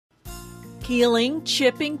Peeling,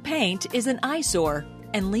 chipping paint is an eyesore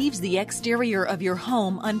and leaves the exterior of your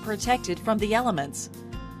home unprotected from the elements.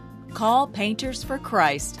 Call Painters for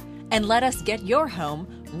Christ and let us get your home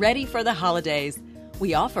ready for the holidays.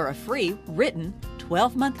 We offer a free, written,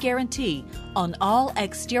 12-month guarantee on all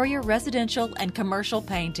exterior residential and commercial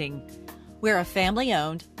painting. We're a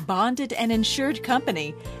family-owned, bonded, and insured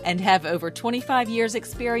company and have over 25 years'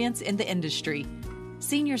 experience in the industry.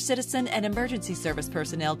 Senior citizen and emergency service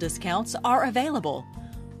personnel discounts are available.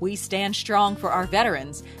 We stand strong for our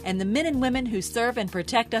veterans and the men and women who serve and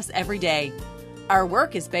protect us every day. Our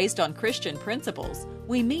work is based on Christian principles.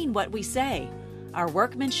 We mean what we say. Our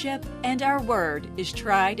workmanship and our word is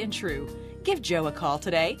tried and true. Give Joe a call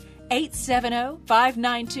today,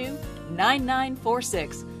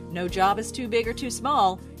 870-592-9946. No job is too big or too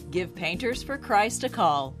small. Give Painters for Christ a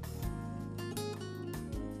call.